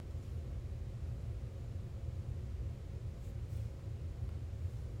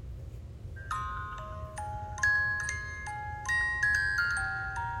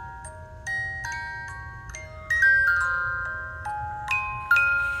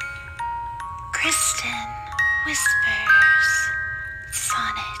Whispers,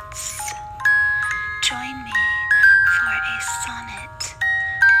 sonnets. Join me for a sonnet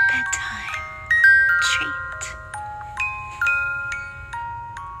bedtime treat.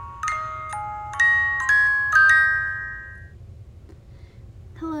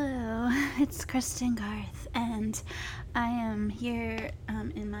 Hello, it's Kristen Garth, and I am here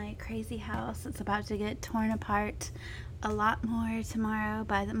in my crazy house. It's about to get torn apart a lot more tomorrow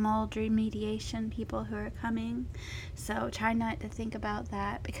by the mold remediation people who are coming. So try not to think about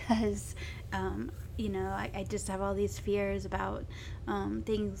that because, I just have all these fears about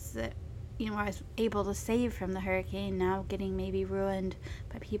things that I was able to save from the hurricane now getting maybe ruined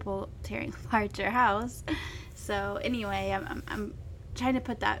by people tearing apart your house. So anyway, I'm trying to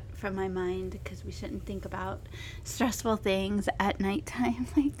put that from my mind because we shouldn't think about stressful things at nighttime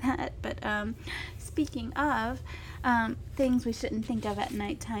like that. But speaking of things we shouldn't think of at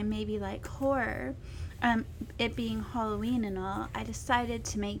nighttime, maybe like horror, it being Halloween and all, I decided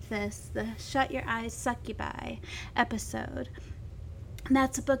to make this the Shut Your Eyes Succubi episode. And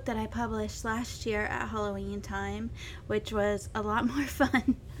that's a book that I published last year at Halloween time, which was a lot more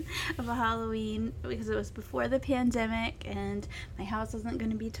fun of a Halloween because it was before the pandemic and my house wasn't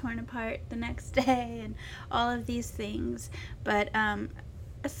going to be torn apart the next day and all of these things. But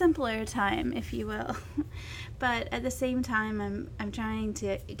a simpler time, if you will. But at the same time, I'm trying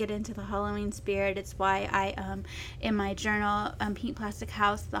to get into the Halloween spirit. It's why I in my journal, Pink Plastic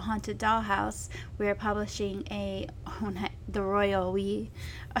House, The Haunted Doll House, we're publishing the royal we.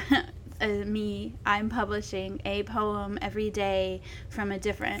 I'm publishing a poem every day from a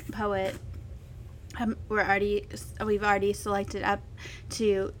different poet. We've already selected up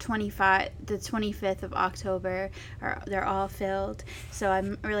to the 25th of October. They're all filled, so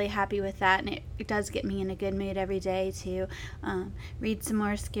I'm really happy with that, and it does get me in a good mood every day to read some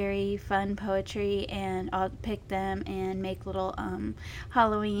more scary, fun poetry, and I'll pick them and make little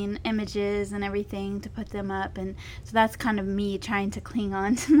Halloween images and everything to put them up, and so that's kind of me trying to cling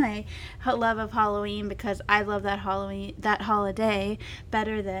on to my love of Halloween because I love that holiday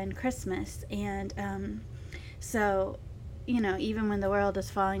better than Christmas, and so, even when the world is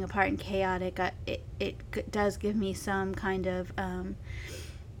falling apart and chaotic, it does give me some kind of,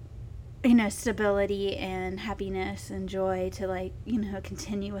 stability and happiness and joy to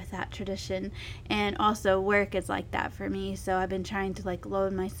continue with that tradition. And also work is like that for me. So I've been trying to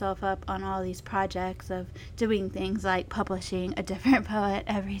load myself up on all these projects of doing things like publishing a different poet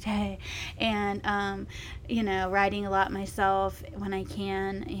every day and, writing a lot myself when I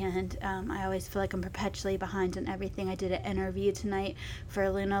can. And I always feel like I'm perpetually behind on everything. I did an interview tonight for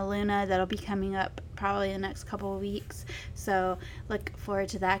Luna that'll be coming up probably in the next couple of weeks. So look forward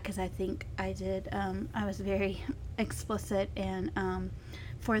to that because I think I was very explicit and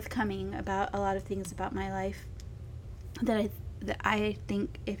forthcoming about a lot of things about my life that I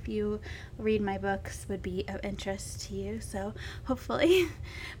think if you read my books would be of interest to you, so hopefully.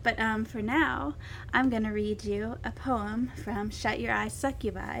 But for now, I'm going to read you a poem from Shut Your Eyes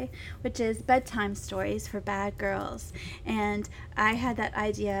Succubi, which is bedtime stories for bad girls. And I had that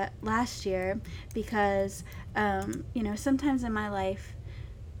idea last year because, sometimes in my life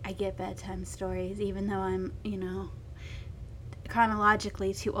I get bedtime stories, even though I'm,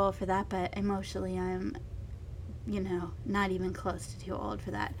 chronologically too old for that, but emotionally I'm not even close to too old for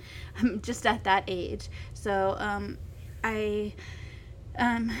that. I'm just at that age. So I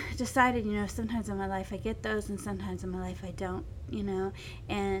decided, sometimes in my life I get those and sometimes in my life I don't,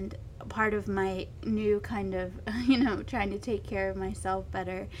 and part of my new kind of, trying to take care of myself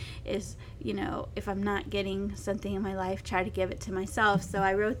better is, if I'm not getting something in my life, try to give it to myself. So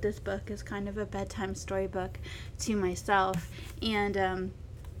I wrote this book as kind of a bedtime storybook to myself, and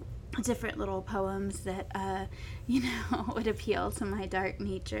different little poems that would appeal to my dark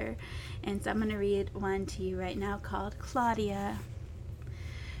nature. And so I'm going to read one to you right now called Claudia.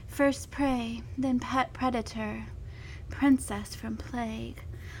 First prey, then pet predator, princess from plague,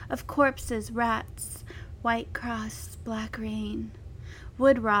 of corpses, rats, white cross, black rain,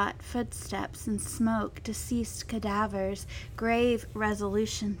 wood rot, footsteps and smoke, deceased cadavers, grave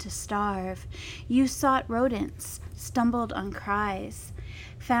resolution to starve. You sought rodents, stumbled on cries,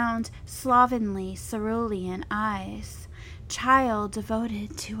 found slovenly cerulean eyes, child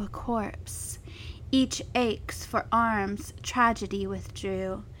devoted to a corpse. Each aches for arms, tragedy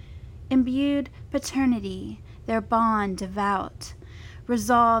withdrew. Imbued paternity, their bond devout,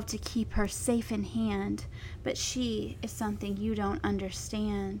 resolved to keep her safe in hand, but she is something you don't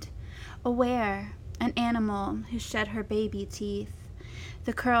understand. Aware, an animal who shed her baby teeth,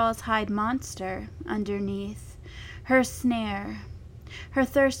 the curls hide monster underneath, her snare, Her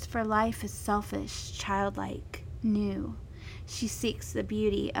thirst for life is selfish, childlike, new. She seeks the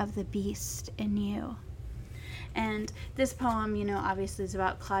beauty of the beast in you. And this poem, obviously is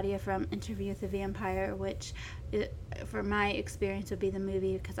about Claudia from Interview with the Vampire, which, for my experience, would be the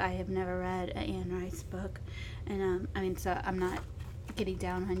movie, because I have never read Anne Rice's book. And, so I'm not getting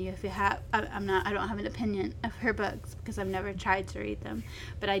down on you if you have. I don't have an opinion of her books, because I've never tried to read them.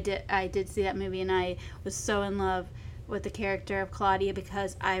 But I did see that movie, and I was so in love with the character of Claudia,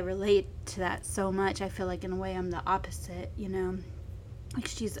 because I relate to that so much. I feel like, in a way, I'm the opposite, Like,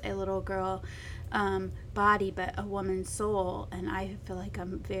 she's a little girl body, but a woman's soul, and I feel like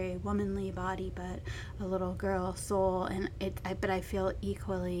I'm very womanly body, but a little girl soul, and but I feel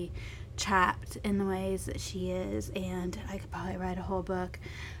equally trapped in the ways that she is, and I could probably write a whole book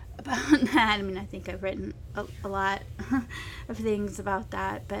about that. I think I've written a lot of things about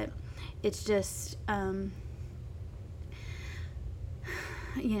that, but it's just,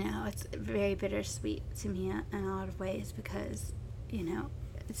 it's very bittersweet to me in a lot of ways, because,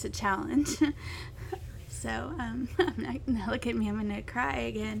 it's a challenge. So, now look at me, I'm gonna cry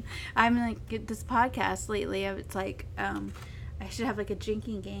again. I'm like, this podcast lately, it's like, I should have like a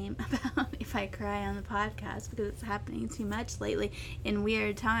drinking game about if I cry on the podcast, because it's happening too much lately, in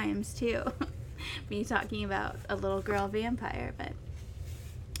weird times too. Me talking about a little girl vampire. But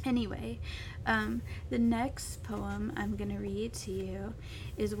anyway, the next poem I'm gonna read to you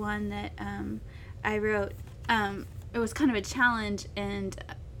is one that I wrote. It was kind of a challenge, and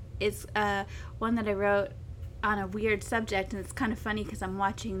it's one that I wrote on a weird subject, and it's kind of funny because I'm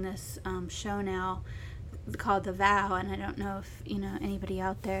watching this show now called The Vow, and I don't know if anybody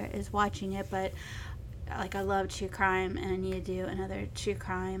out there is watching it, but like, I love true crime, and I need to do another true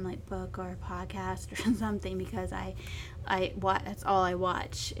crime like book or podcast or something, because that's all I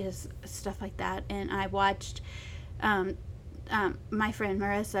watch is stuff like that. And I watched my friend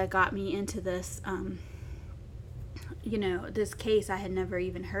Marissa got me into this this case. I had never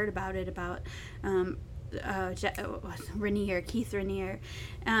even heard about it, about Keith Raniere,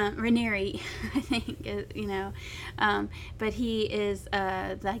 I think, but he is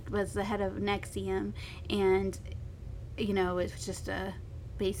was the head of NXIVM, and it was just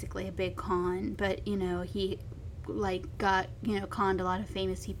basically a big con, but he got conned a lot of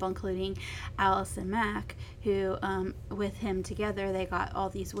famous people, including Allison Mack, who with him together they got all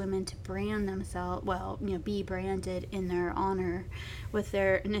these women to brand themselves, be branded in their honor with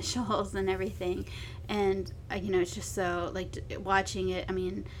their initials and everything. And it's just so, watching it,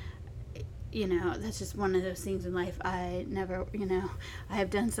 that's just one of those things in life. I never, I have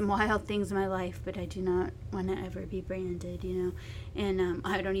done some wild things in my life, but I do not want to ever be branded, and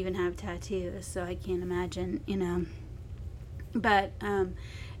I don't even have tattoos, so I can't imagine, but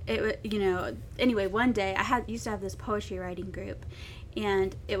anyway, one day I used to have this poetry writing group,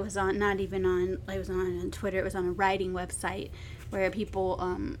 and it was on, it was on Twitter, it was on a writing website where people,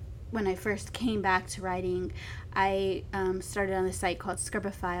 when I first came back to writing, I started on a site called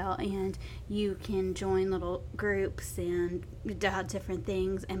Scribophile, and you can join little groups and different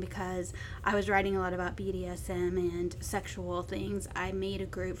things. And because I was writing a lot about BDSM and sexual things, I made a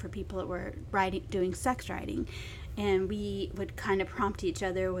group for people that were doing sex writing, and we would kind of prompt each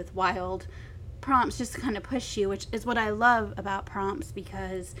other with wild prompts just to kind of push you, which is what I love about prompts,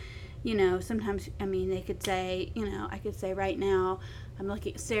 because sometimes, they could say, I could say right now, I'm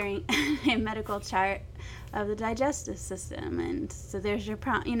staring at a medical chart of the digestive system, and so there's your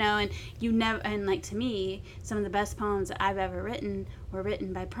prompt, and you never, and to me, some of the best poems that I've ever written were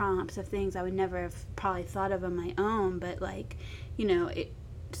written by prompts of things I would never have probably thought of on my own, but it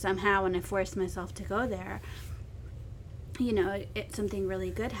somehow, when I forced myself to go there, something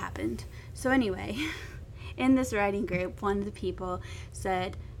really good happened. So anyway, in this writing group, one of the people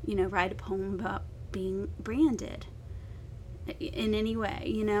said, write a poem about being branded in any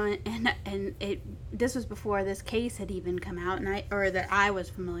way, and this was before this case had even come out, and that I was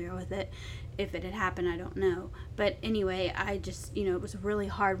familiar with it. If it had happened, I don't know. But anyway, I just, it was a really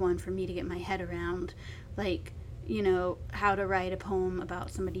hard one for me to get my head around, how to write a poem about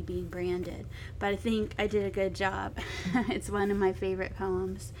somebody being branded. But I think I did a good job. It's one of my favorite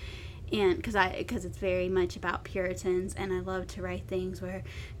poems. And because it's very much about Puritans, and I love to write things where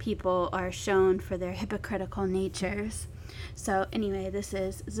people are shown for their hypocritical natures. So anyway, this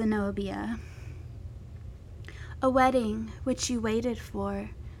is Zenobia. A wedding which you waited for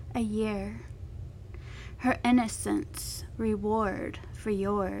a year, her innocence reward for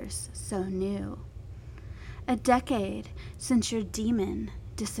yours so new. A decade since your demon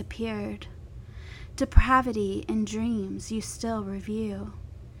disappeared, depravity in dreams you still review.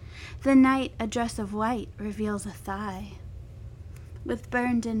 The night a dress of white reveals a thigh. With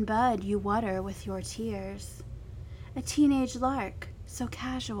burned in bud you water with your tears. A teenage lark, so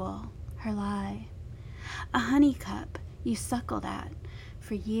casual, her lie. A honeycup you suckled at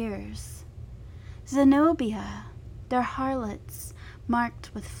for years. Zenobia, their harlots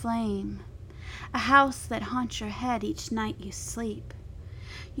marked with flame. A house that haunts your head each night you sleep.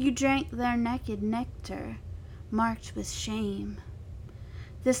 You drank their naked nectar, marked with shame.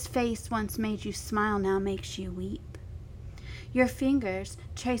 This face once made you smile, now makes you weep. Your fingers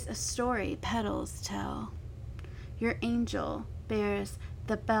trace a story petals tell. Your angel bears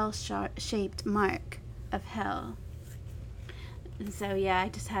the bell-shaped mark of hell. And so, yeah, I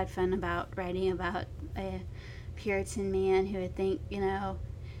just had fun about writing about a Puritan man who would think,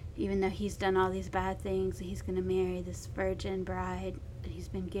 even though he's done all these bad things, he's going to marry this virgin bride that he's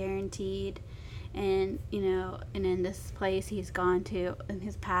been guaranteed. And, and in this place he's gone to in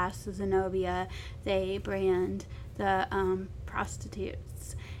his past, Zenobia, they brand the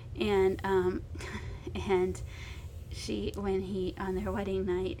prostitutes. And, and when on their wedding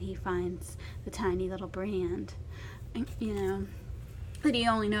night, he finds the tiny little brand, that he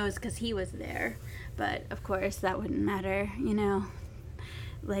only knows because he was there. But, of course, that wouldn't matter,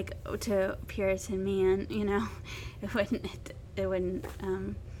 like to a Puritan man, it wouldn't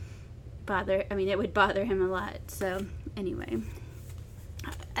bother, it would bother him a lot. So, anyway,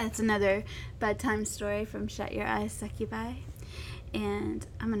 that's another bedtime story from Shut Your Eyes, Succubi. And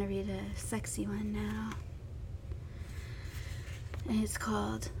I'm going to read a sexy one now. And it's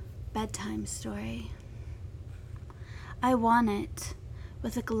called Bedtime Story. I want it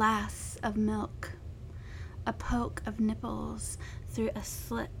with a glass of milk, a poke of nipples through a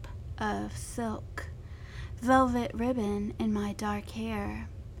slip of silk, velvet ribbon in my dark hair.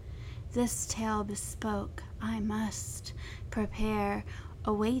 This tale bespoke I must prepare,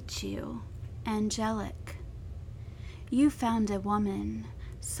 await you, angelic. You found a woman,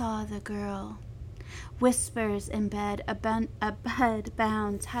 saw the girl, whispers in bed, a bed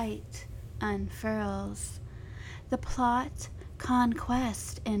bound tight, unfurls. The plot,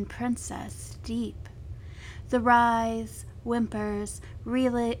 conquest in princess deep. The rise, whimpers,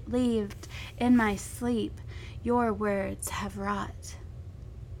 relieved in my sleep, your words have wrought.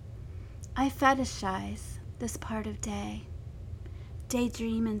 I fetishize this part of day.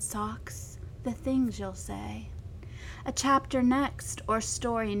 Daydream in socks, the things you'll say. A chapter next or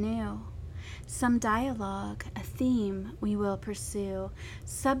story new. Some dialogue, a theme we will pursue.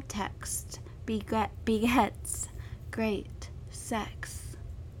 Subtext begets great sex.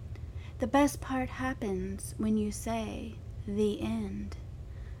 The best part happens when you say the end.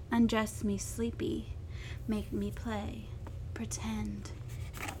 Undress me sleepy, make me play, pretend.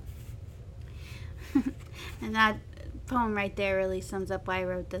 And that poem right there really sums up why I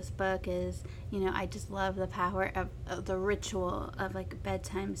wrote this book. Is I just love the power of the ritual of like a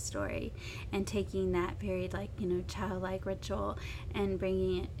bedtime story, and taking that very childlike ritual and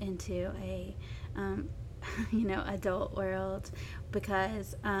bringing it into a adult world,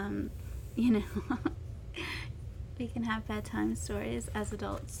 because we can have bedtime stories as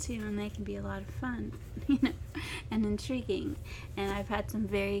adults too, and they can be a lot of fun, and intriguing. And I've had some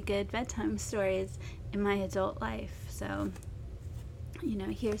very good bedtime stories in my adult life. So,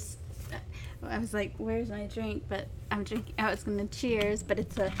 here's, I was like, where's my drink? But I'm drinking, I was going to cheers, but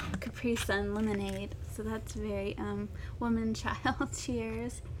it's a Capri Sun lemonade. So that's very woman child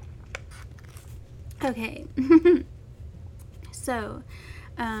cheers. Okay. So,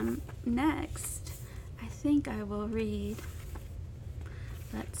 next, I think I will read,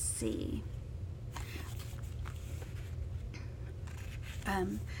 let's see.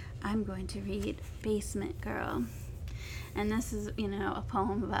 I'm going to read Basement Girl. And this is, a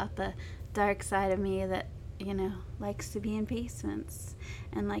poem about the dark side of me that, likes to be in basements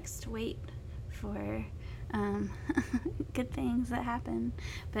and likes to wait for good things that happen.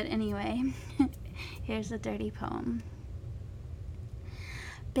 But anyway, here's a dirty poem.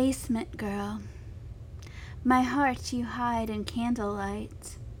 Basement Girl. My heart you hide in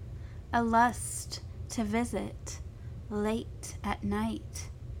candlelight, a lust to visit late at night.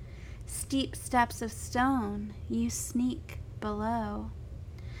 Steep steps of stone you sneak below,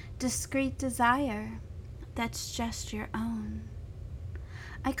 discreet desire that's just your own.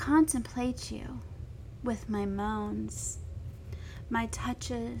 I contemplate you with my moans, my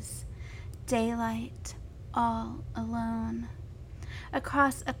touches, daylight, all alone.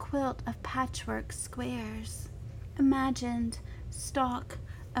 Across a quilt of patchwork squares, imagined stalk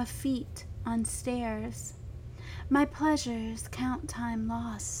of feet on stairs. My pleasures count time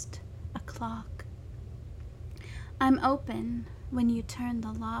lost, a clock. I'm open when you turn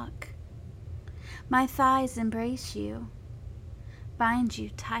the lock. My thighs embrace you. bind you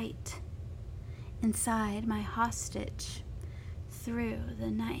tight inside my hostage through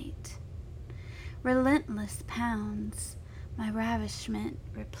the night. Relentless pounds, my ravishment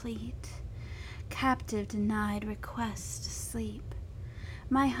replete, captive denied request to sleep.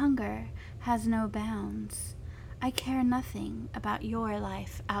 My hunger has no bounds. I care nothing about your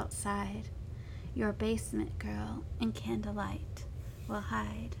life outside. Your basement girl in candlelight will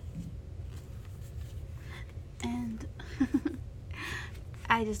hide. And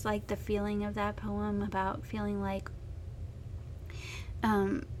I just like the feeling of that poem about feeling like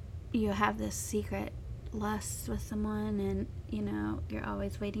you have this secret lust with someone, and you're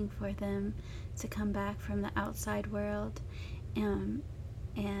always waiting for them to come back from the outside world.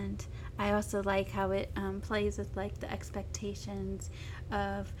 And I also like how it plays with like the expectations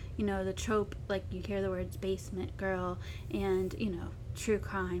of the trope. Like you hear the words basement girl and true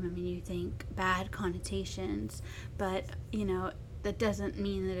crime. I mean, you think bad connotations, but that doesn't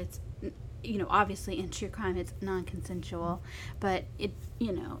mean that it's obviously in true crime it's non-consensual, but it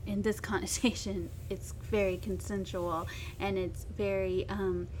in this connotation it's very consensual, and it's very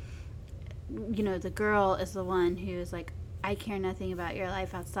the girl is the one who is like, I care nothing about your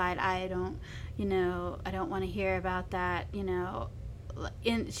life outside. I don't want to hear about that.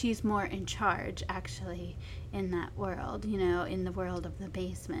 She's more in charge actually in that world. In the world of the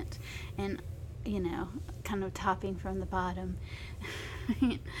basement, and kind of topping from the bottom.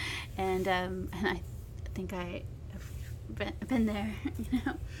 and I think I have been there.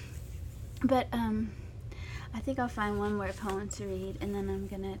 But I think I'll find one more poem to read, and then I'm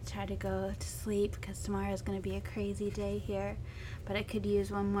gonna try to go to sleep because tomorrow is gonna be a crazy day here. But I could use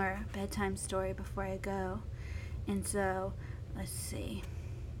one more bedtime story before I go, and so let's see.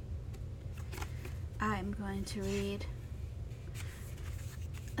 I'm going to read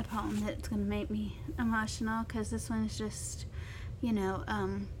a poem that's gonna make me emotional, because this one is just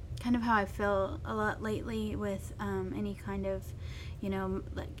kind of how I feel a lot lately with any kind of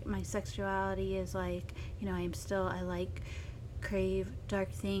like my sexuality is like, I like crave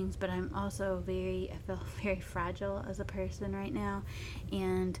dark things, but I'm also I feel very fragile as a person right now,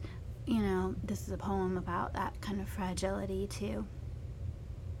 and this is a poem about that kind of fragility too.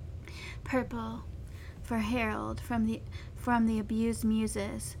 Purple for Harold from the abused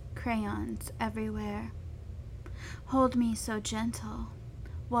muses, crayons everywhere. Hold me so gentle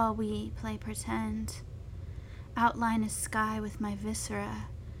while we play pretend. Outline a sky with my viscera,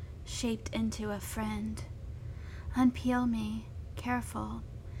 shaped into a friend. Unpeel me, careful,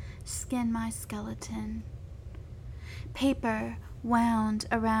 skin my skeleton. Paper wound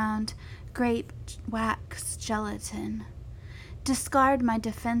around grape wax gelatin. Discard my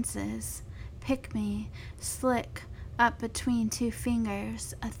defenses, pick me, slick up between two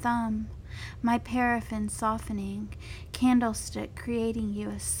fingers, a thumb. My paraffin softening, candlestick creating you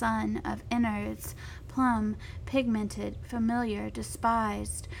a sun of innards, plum, pigmented, familiar,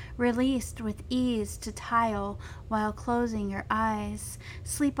 despised, released with ease to tile while closing your eyes.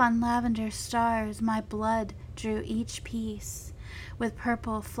 Sleep on lavender stars, my blood drew each piece, with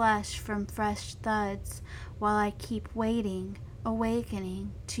purple flesh from fresh thuds, while I keep waiting,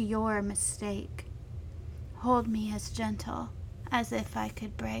 awakening to your mistake. Hold me as gentle as if I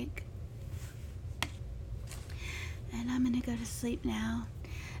could break. And I'm gonna go to sleep now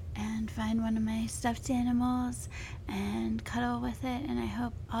and find one of my stuffed animals and cuddle with it, and I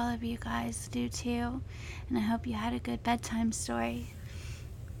hope all of you guys do too, and I hope you had a good bedtime story,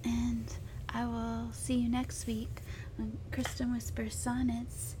 and I will see you next week on Kristen Whispers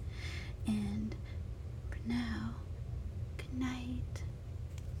Sonnets, and for now, good night.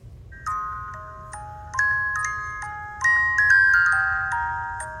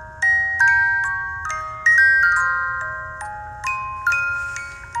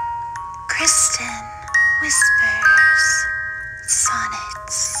 Kristen Whispers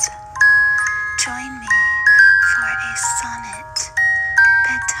Sonnets. Join me for a sonnet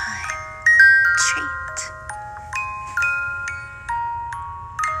bedtime treat.